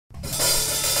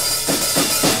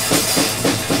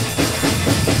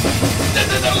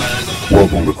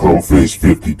Welcome to ChromeFace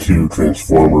 52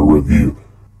 Transformer Review.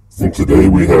 And today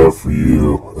we have for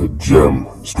you a gem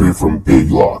straight from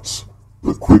Big Lots.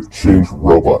 The Quick Change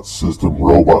Robot System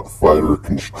Robot Fighter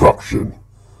Construction.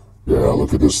 Yeah,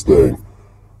 look at this thing.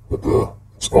 With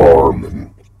its arm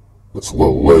and its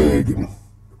little leg. And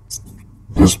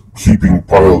this heaping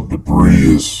pile of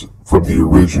debris is from the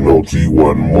original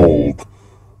G1 mold,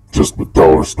 just with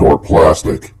dollar store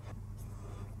plastic.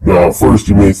 Now, first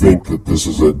you may think that this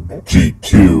is a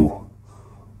G2,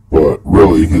 but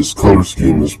really his color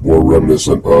scheme is more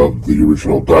reminiscent of the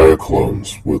original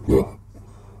Diaclones with the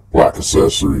black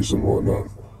accessories and whatnot.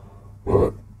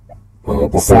 But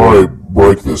before I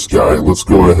break this guy, let's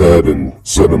go ahead and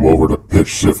send him over to Pitch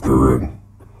Shifter and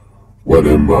let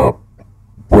him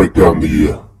break down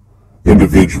the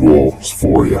individuals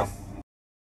for you.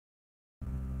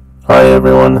 Hi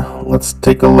everyone, let's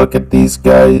take a look at these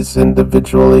guys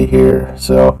individually here.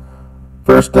 So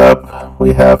first up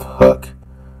we have Hook.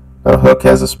 Now Hook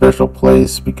has a special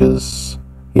place because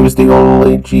he was the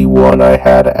only G1 I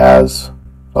had as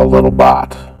a little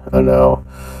bot. I know,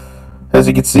 as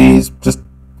you can see, he's just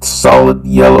solid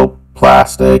yellow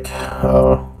plastic,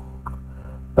 not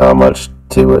much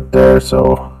to it there.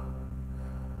 So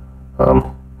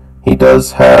he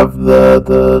does have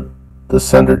the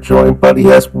center joint, but he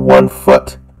has 1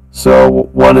 foot. So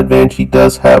one advantage he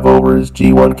does have over his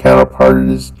G1 counterpart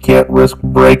is can't risk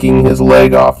breaking his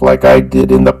leg off like I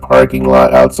did in the parking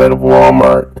lot outside of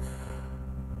Walmart.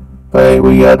 But hey,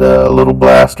 we got a little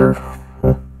blaster.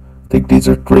 I think these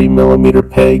are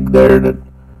 3mm peg there, and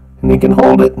you can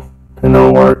hold it and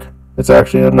it'll work. It's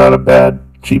actually not a bad,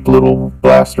 cheap little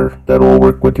blaster that will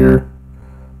work with your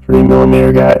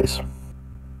 3mm guys.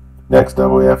 Next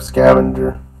up we have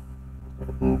Scavenger.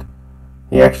 And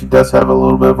he actually does have a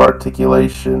little bit of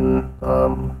articulation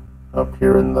up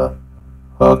here in the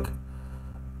hook.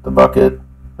 The bucket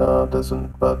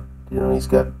doesn't, but you know, he's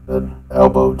got an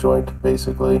elbow joint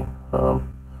basically. No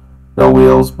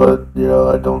wheels, but you know,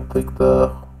 I don't think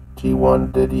the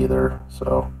G1 did either.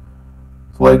 So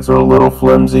his legs are a little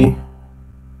flimsy,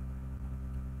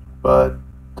 but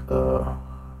it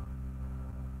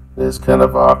is kind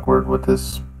of awkward with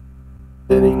his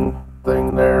spinning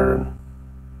thing there. And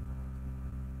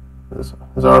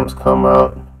his arms come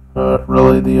out.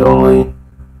 Really, the only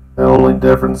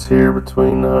difference here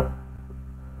between our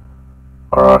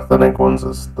authentic ones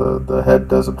is the head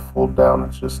doesn't fold down.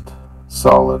 It's just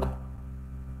solid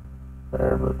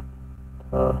there.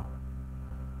 But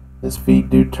his feet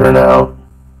do turn out,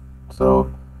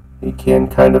 so he can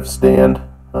kind of stand.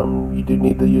 You do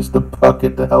need to use the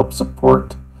bucket to help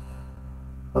support.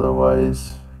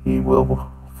 Otherwise, he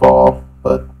will fall.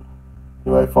 But he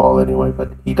might fall anyway,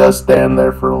 but he does stand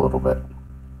there for a little bit.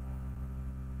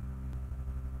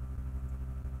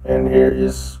 And here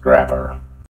is Scrapper.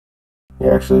 He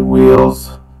actually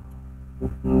wheels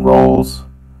and rolls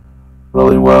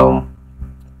really well.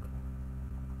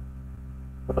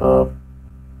 The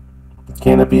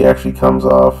canopy actually comes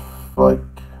off like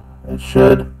it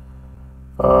should.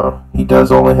 He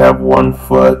does only have 1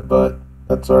 foot, but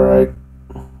that's alright.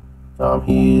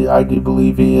 I do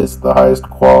believe he is the highest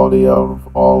quality of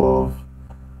all of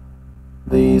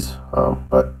these,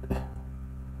 but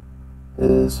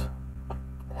his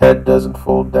head doesn't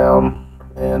fold down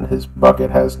and his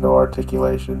bucket has no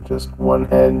articulation, just 1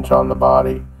 hinge on the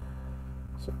body.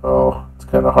 So it's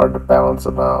kind of hard to balance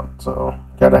him out. So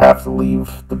you kind of have to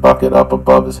leave the bucket up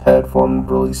above his head for him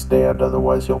to really stand,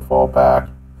 otherwise he'll fall back.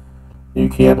 You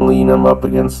can lean him up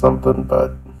against something,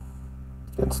 but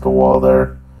against the wall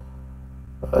there.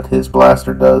 But his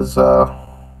blaster does, doesn't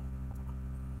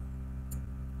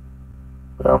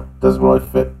really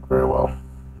fit very well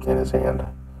in his hand.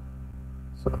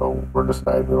 So we're just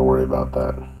not even going to worry about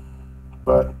that.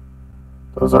 But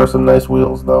those are some nice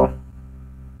wheels, though.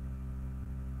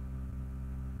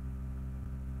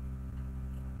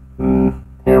 And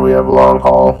here we have Long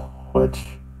Haul,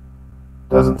 which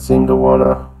doesn't seem to want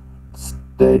to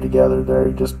stay together there.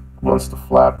 He just wants to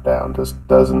flap down, just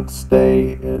doesn't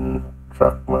stay in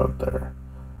truck mode there.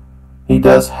 He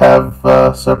does have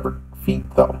separate feet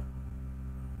though,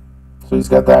 so he's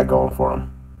got that going for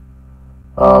him.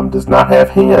 Does not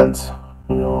have hands.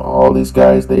 You know, all these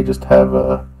guys, they just have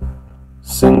a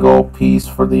single piece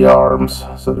for the arms,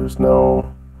 so there's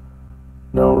no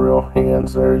real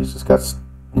hands there. He's just got,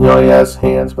 you know, he has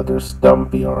hands, but they're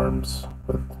stumpy arms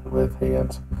with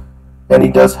hands. And he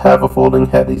does have a folding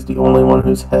head. He's the only one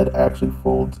whose head actually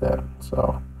folds in.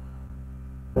 So,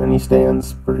 and he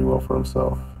stands pretty well for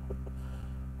himself.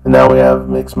 And now we have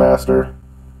Mixmaster.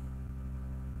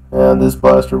 And this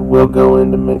blaster will go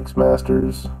into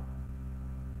Mixmaster's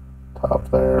top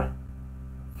there.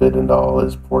 fit into all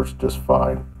his ports just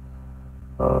fine.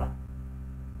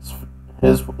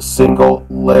 His single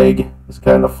leg is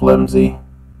kind of flimsy,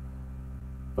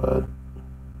 but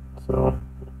so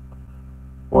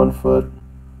 1 foot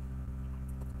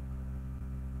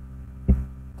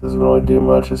doesn't really do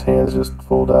much. His hands just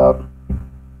fold out.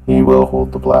 He will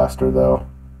hold the blaster though.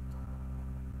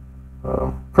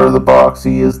 Per the box,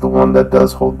 he is the one that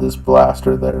does hold this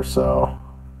blaster there, so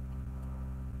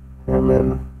him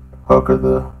and Hook are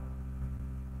the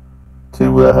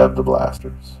two that have the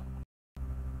blasters.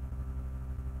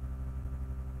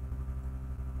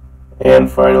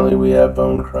 And finally, we have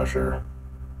Bone Crusher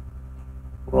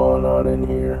rolling on in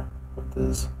here with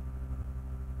his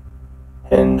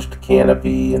hinged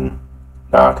canopy and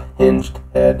not hinged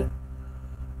head.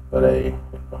 But hey,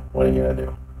 what are you gonna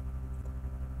do?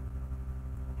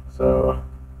 So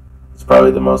it's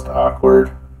probably the most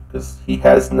awkward because he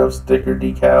has no sticker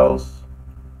decals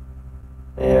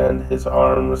and his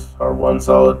arms are one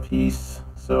solid piece,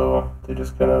 so they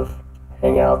just kind of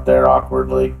hang out there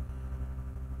awkwardly.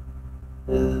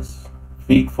 His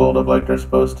feet fold up like they're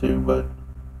supposed to, but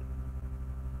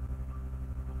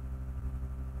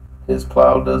his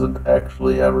plow doesn't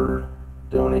actually ever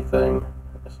do anything,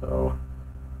 so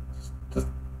it's just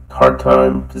hard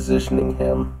time positioning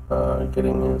him.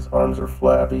 Getting his arms are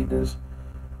flabby. There's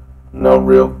no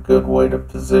real good way to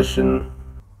position.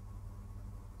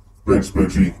 Thanks,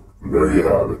 Mitchie. And there you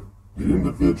have it. The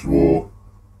individual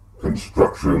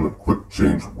construction quick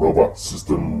change robot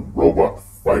system robot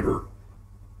fighter.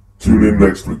 Tune in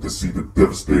next week to see the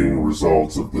devastating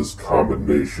results of this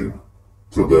combination.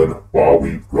 Till then, ba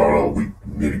weep, grana weep,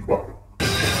 nitty bottom.